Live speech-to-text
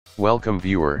Welcome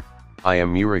viewer, I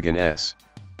am Murugan S.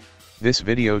 This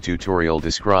video tutorial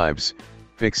describes,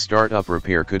 fix startup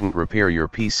repair couldn't repair your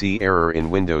PC error in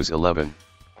Windows 11.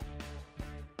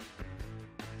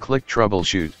 Click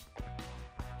Troubleshoot.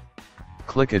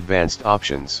 Click Advanced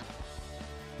Options.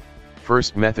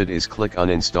 First method is click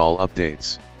Uninstall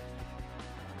Updates.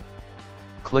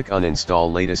 Click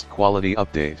Uninstall Latest Quality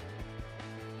Update.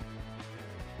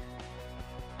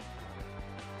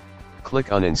 Click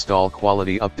Uninstall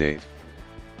Quality Update.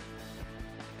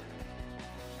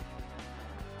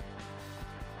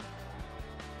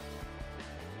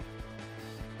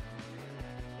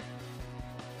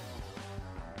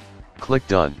 Click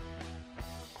Done.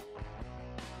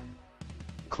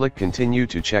 Click Continue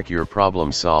to check your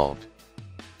problem solved.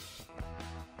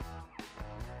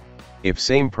 If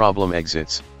same problem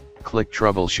exits, click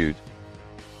Troubleshoot.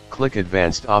 Click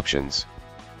Advanced Options.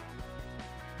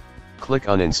 Click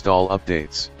Uninstall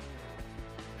Updates.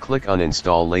 Click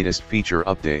Uninstall Latest Feature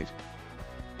Update.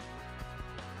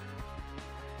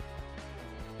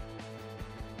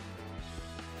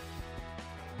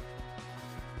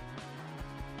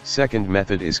 Second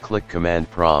method is click Command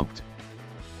Prompt.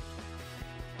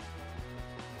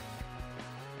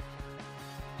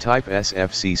 Type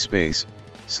sfc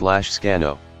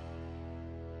 /scanno.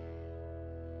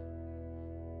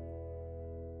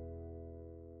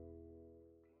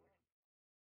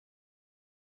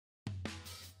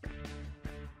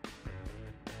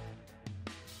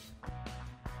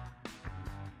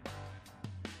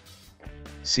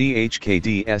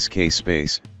 chkdsk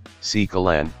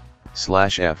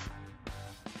 /f.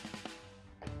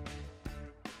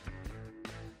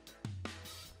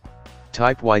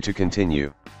 Type Y to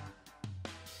continue.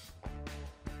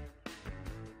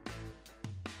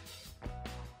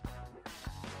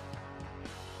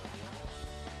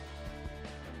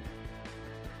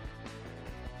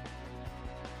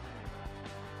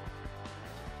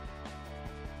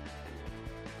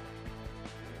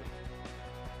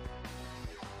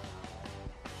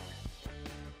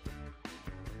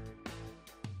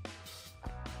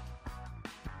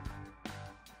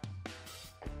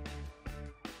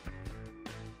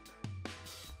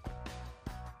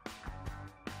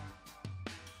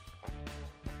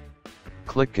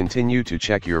 Click Continue to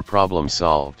check your problem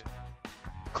solved.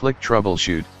 Click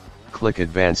Troubleshoot, click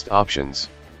Advanced Options.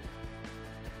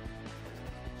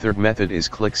 Third method is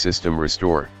click System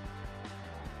Restore.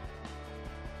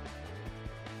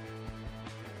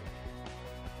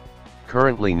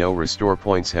 Currently no restore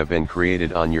points have been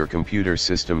created on your computer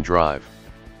system drive.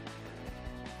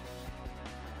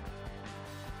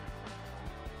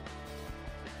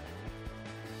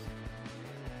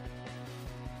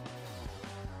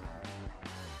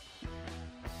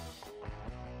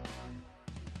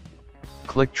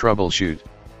 Click Troubleshoot.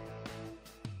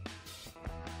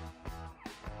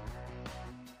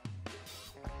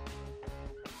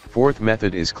 Fourth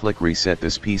method is click Reset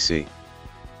this PC.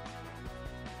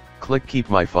 Click Keep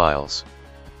My Files.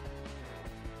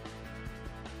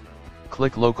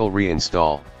 Click Local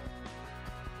Reinstall.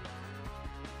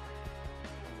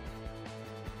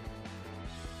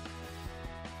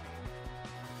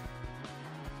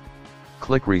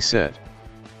 Click Reset.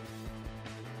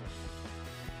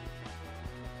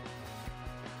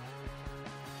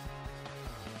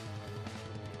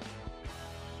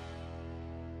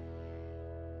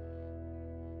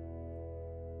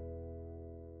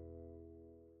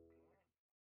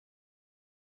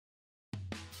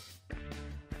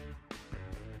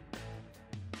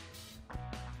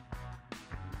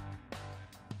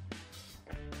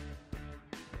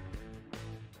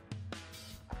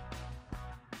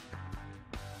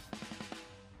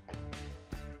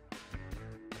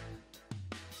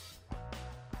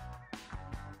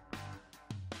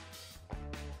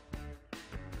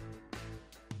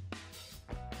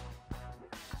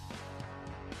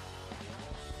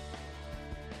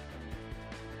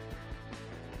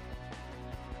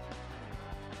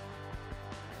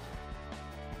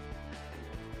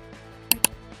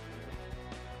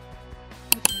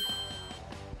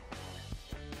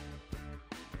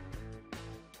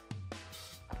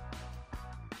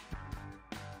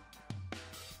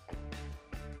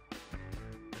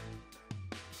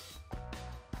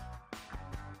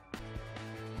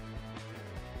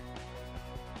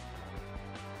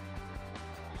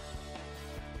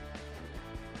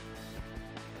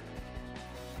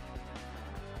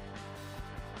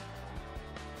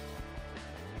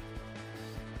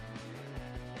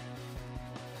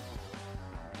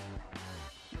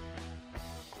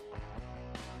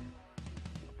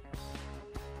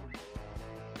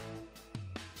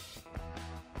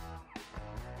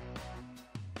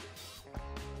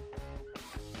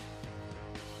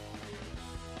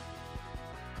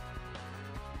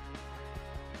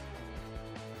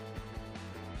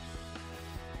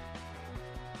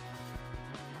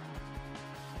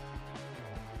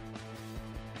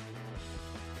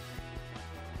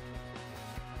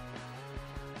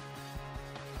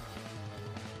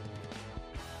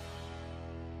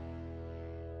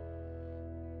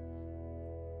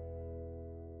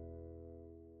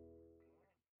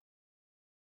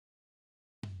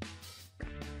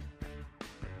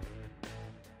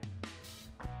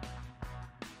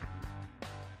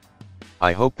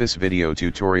 I hope this video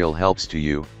tutorial helps to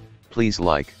you. Please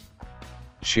like,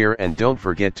 share and don't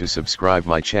forget to subscribe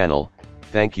my channel.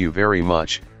 Thank you very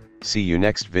much. See you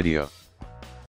next video.